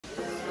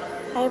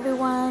Hi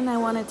everyone, I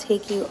want to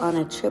take you on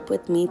a trip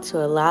with me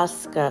to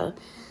Alaska.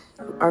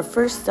 Our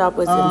first stop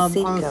was in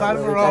Sitka,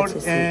 where we got to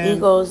see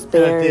eagles,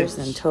 bears,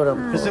 and totem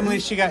poles. Presumably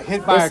she got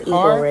hit by This a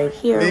car, eagle right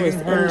here was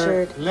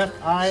injured.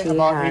 left eye She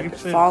about had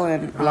 80%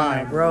 fallen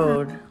blind. on a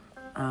road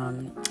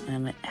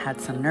and had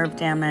some nerve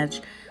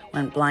damage,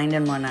 went blind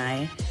in one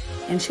eye,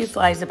 and she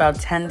flies about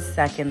 10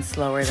 seconds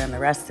slower than the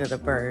rest of the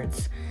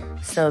birds.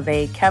 So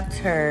they kept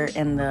her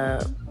in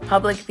the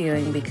public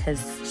viewing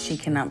because she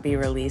cannot be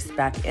released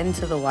back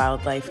into the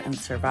wildlife and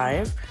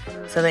survive.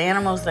 So the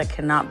animals that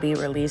cannot be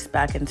released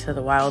back into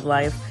the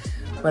wildlife,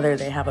 whether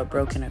they have a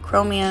broken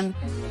acromion,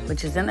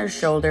 which is in their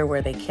shoulder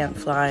where they can't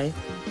fly,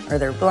 or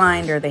they're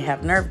blind, or they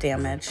have nerve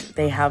damage,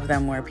 they have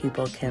them where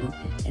people can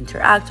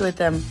interact with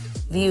them,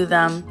 view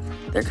them.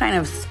 They're kind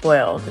of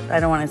spoiled.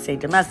 I don't want to say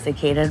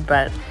domesticated,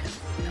 but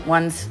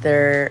once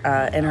they're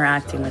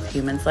interacting with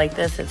humans like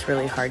this, it's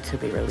really hard to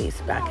be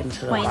released back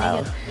into the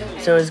wild.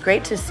 So it was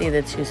great to see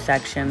the two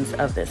sections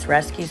of this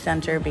rescue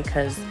center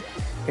because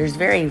there's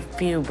very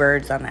few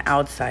birds on the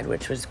outside,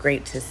 which was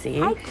great to see.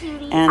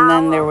 And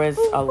then there was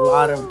a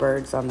lot of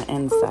birds on the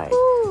inside.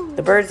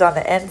 The birds on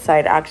the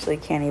inside actually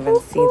can't even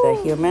see the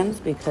humans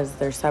because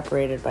they're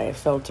separated by a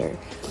filter.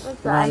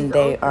 When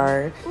they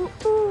are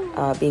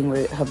being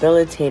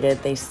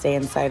rehabilitated, they stay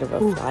inside of a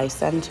fly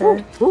center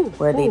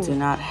where they do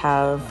not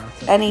have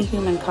any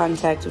human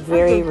contact,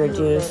 very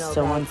reduced.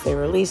 So once they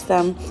release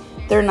them,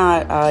 they're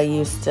not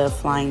used to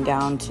flying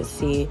down to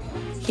see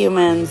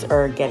humans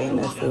or getting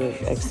their food,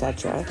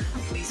 etc.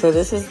 So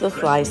this is the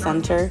fly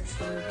center.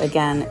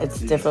 Again, it's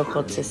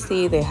difficult to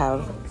see. They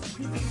have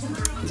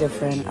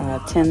different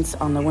tints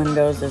on the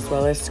windows as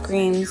well as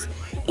screens,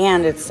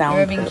 and it's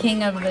soundproof.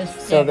 King of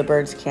this. So the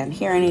birds can't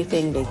hear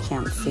anything, they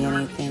can't see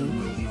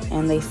anything,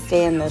 and they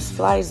stay in this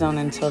fly zone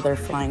until they're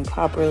flying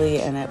properly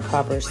and at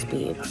proper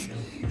speeds.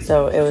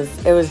 So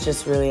it was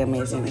just really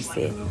amazing to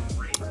see.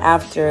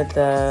 After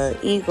the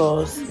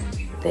eagles,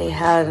 they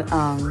had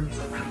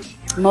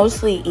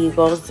mostly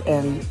eagles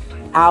and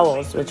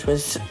owls, which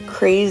was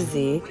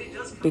crazy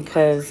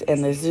because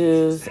in the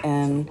zoos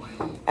and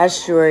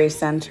estuary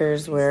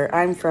centers where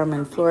I'm from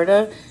in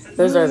Florida,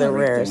 those are the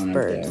rarest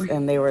birds,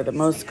 and they were the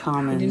most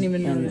common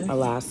in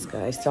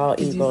Alaska. I saw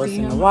eagles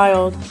in the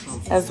wild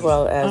as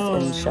well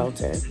as in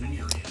shelter.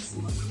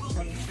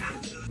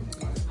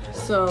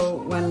 So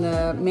when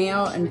the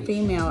male and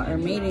female are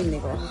mating, they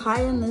go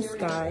high in the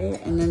sky,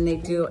 and then they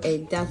do a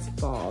death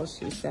ball,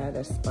 she said,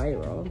 a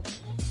spiral.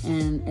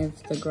 And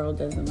if the girl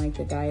doesn't like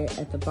the guy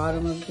at the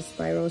bottom of the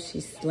spiral, she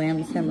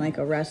slams him like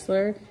a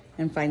wrestler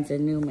and finds a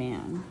new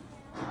man.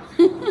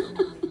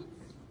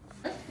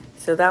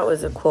 So that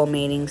was a cool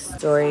mating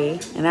story.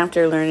 And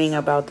after learning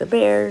about the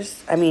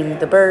birds,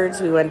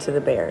 we went to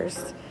the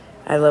bears.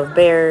 I love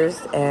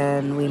bears,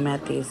 and we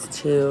met these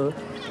two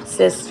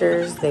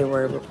sisters. They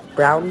were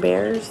brown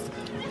bears.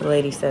 The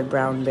lady said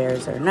brown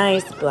bears are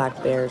nice,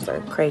 black bears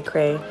are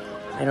cray-cray.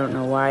 I don't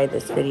know why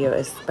this video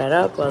is sped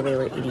up while they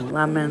were eating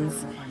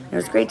lemons. It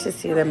was great to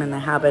see them in the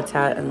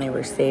habitat, and they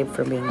were saved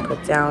from being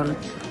put down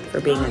for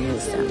being a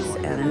nuisance.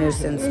 And a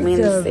nuisance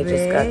means they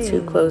just got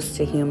too close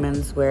to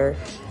humans where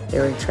they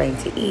were trying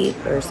to eat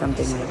or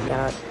something like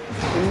that.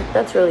 And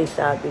that's really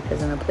sad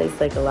because in a place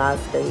like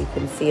Alaska, you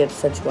can see it's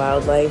such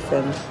wildlife,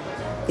 and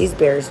these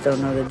bears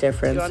don't know the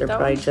difference. They're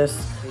probably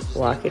just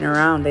walking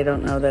around. They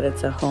don't know that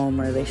it's a home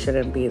or they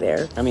shouldn't be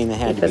there. I mean, they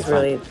had to be fun.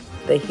 Really,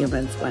 the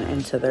humans went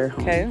into their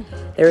home. Okay.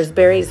 There was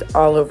berries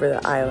all over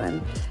the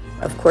island.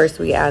 Of course,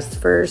 we asked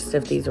first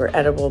if these were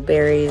edible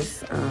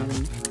berries.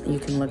 You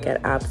can look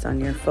at apps on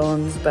your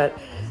phones, but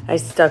I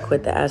stuck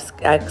with the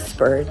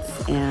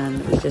experts,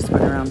 and we just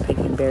went around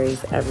picking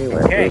berries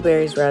everywhere. Okay.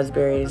 Blueberries,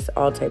 raspberries,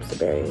 all types of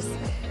berries.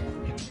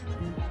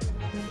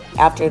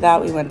 After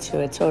that, we went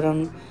to a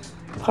totem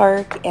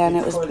park, and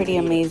it was pretty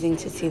amazing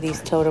to see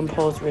these totem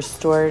poles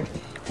restored,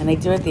 and they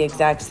do it the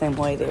exact same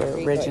way they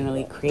were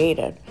originally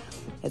created.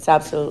 It's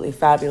absolutely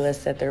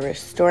fabulous that they're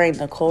restoring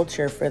the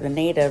culture for the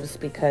natives,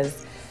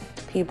 because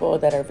people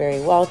that are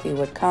very wealthy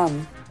would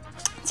come,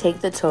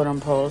 take the totem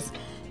poles,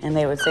 and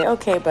they would say,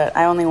 okay, but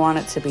I only want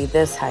it to be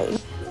this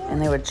height.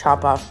 And they would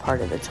chop off part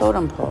of the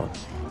totem pole.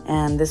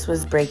 And this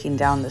was breaking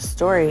down the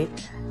story,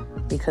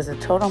 because a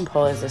totem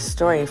pole is a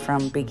story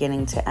from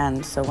beginning to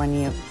end. So when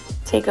you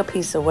take a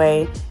piece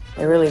away,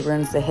 it really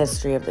ruins the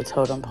history of the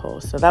totem pole.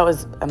 So that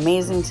was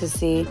amazing to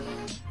see.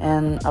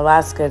 And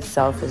Alaska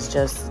itself is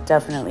just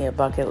definitely a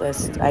bucket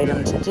list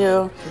item to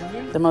do.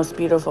 The most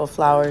beautiful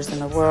flowers in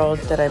the world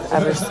that I've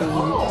ever seen.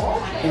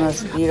 The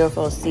most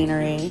beautiful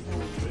scenery.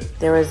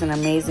 There was an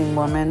amazing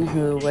woman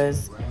who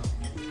was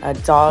a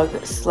dog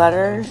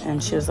sledder,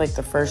 and she was like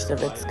the first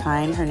of its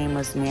kind. Her name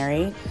was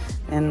Mary,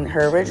 and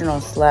her original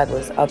sled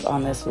was up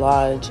on this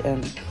lodge,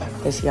 and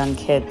this young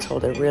kid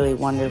told a really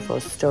wonderful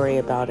story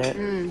about it.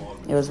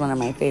 It was one of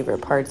my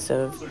favorite parts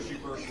of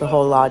the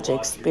whole lodge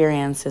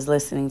experience, is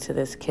listening to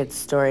this kid's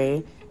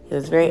story. He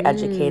was very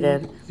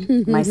educated.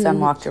 My son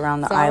walked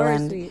around the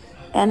island,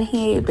 and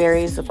he ate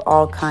berries of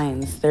all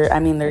kinds.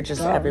 They're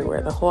just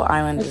everywhere. The whole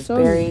island is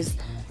berries.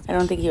 I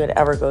don't think you would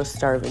ever go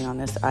starving on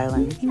this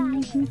island.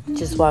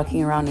 Just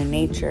walking around in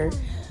nature,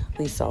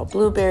 we saw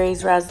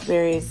blueberries,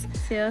 raspberries,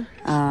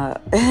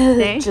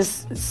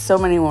 just so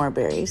many more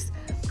berries.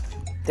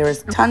 There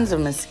was tons of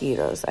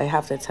mosquitoes, I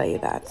have to tell you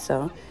that.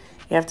 So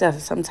you have to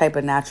have some type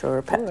of natural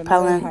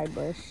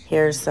repellent.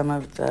 Here's some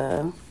of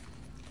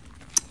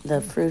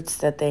the fruits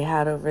that they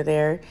had over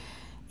there.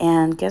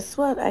 And guess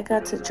what? I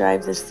got to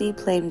drive the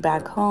seaplane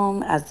back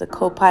home as the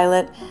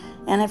co-pilot.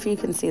 And if you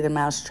can see the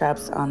mouse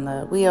traps on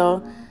the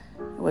wheel,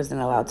 I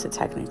wasn't allowed to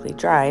technically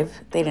drive.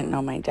 They didn't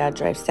know my dad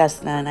drives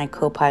Cessna, and I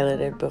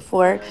co-piloted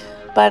before.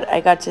 But I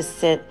got to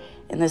sit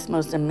in this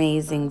most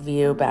amazing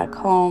view back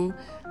home,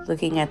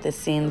 looking at the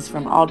scenes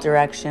from all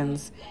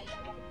directions.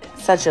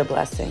 Such a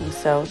blessing.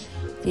 So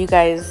if you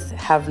guys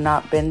have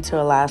not been to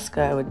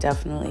Alaska, I would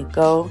definitely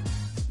go.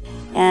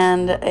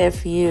 And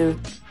if you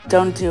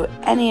don't do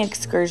any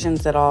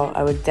excursions at all,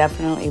 I would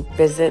definitely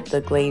visit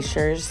the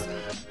glaciers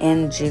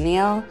in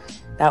Junio.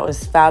 That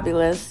was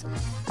fabulous.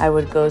 I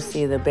would go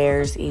see the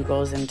bears,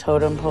 eagles, and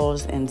totem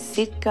poles in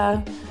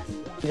Sitka.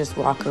 Just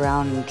walk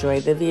around and enjoy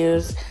the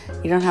views.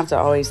 You don't have to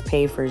always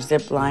pay for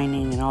zip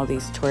lining and all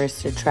these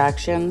tourist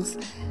attractions.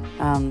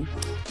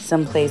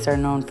 Some places are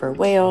known for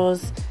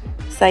whales,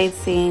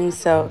 sightseeing,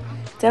 so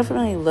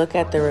definitely look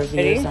at the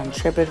reviews on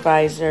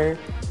TripAdvisor,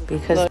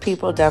 because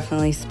people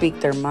definitely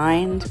speak their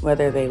mind,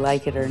 whether they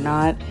like it or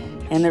not,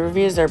 and the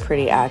reviews are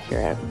pretty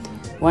accurate.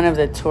 One of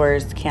the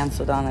tours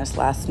canceled on us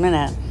last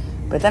minute,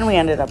 but then we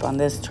ended up on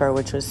this tour,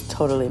 which was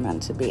totally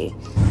meant to be.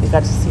 We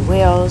got to see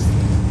whales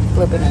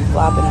flipping and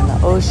flopping in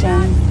the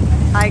ocean.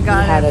 We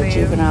had a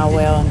juvenile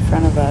whale in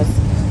front of us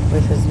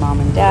with his mom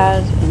and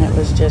dad, and it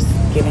was just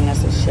giving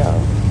us a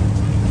show.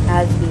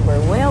 As we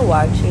were whale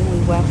watching, we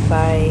went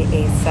by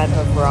a set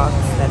of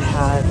rocks that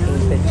had a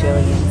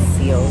bajillion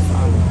seals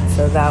on it.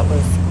 So that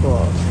was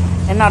cool.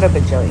 And not a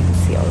bajillion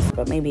seals,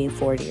 but maybe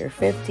 40 or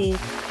 50,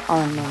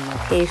 all in one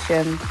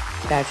location.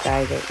 That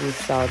guy that you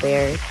saw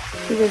there,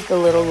 he was the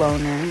little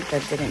loner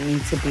that didn't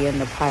need to be in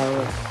the pile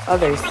of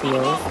other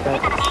seals,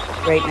 but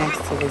right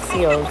next to the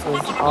seals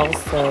was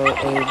also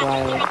a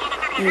wild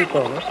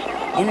eagle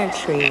in a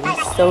tree,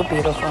 so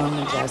beautiful and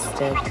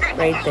majestic,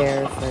 right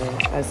there for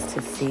us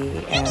to see.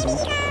 And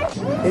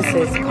this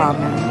is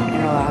common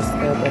in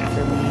Alaska, but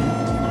for me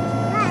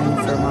and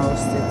for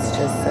most, it's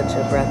just such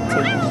a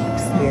breathtaking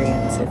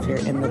experience if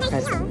you're in the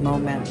present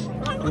moment.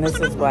 And this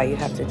is why you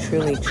have to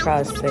truly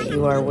trust that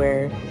you are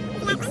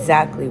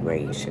exactly where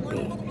you should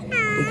be.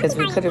 Because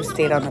we could have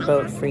stayed on the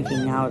boat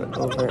freaking out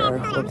over our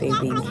whole day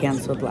being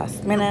canceled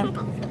last minute,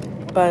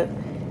 but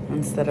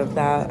instead of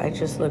that, I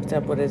just looked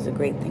up what is a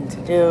great thing to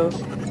do.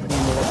 We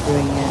ended up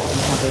doing it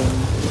and having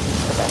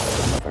the best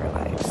time of our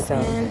lives. So,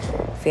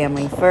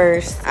 family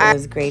first. It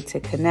was great to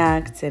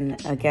connect and,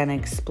 again,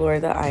 explore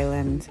the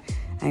island.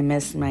 I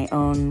missed my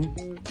own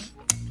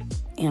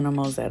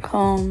animals at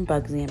home,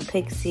 Bugsy and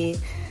Pixie.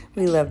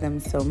 We love them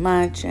so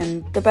much,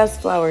 and the best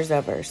flowers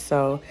ever.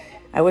 So,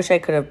 I wish I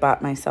could have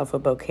bought myself a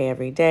bouquet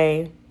every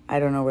day. I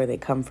don't know where they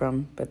come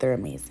from, but they're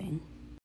amazing.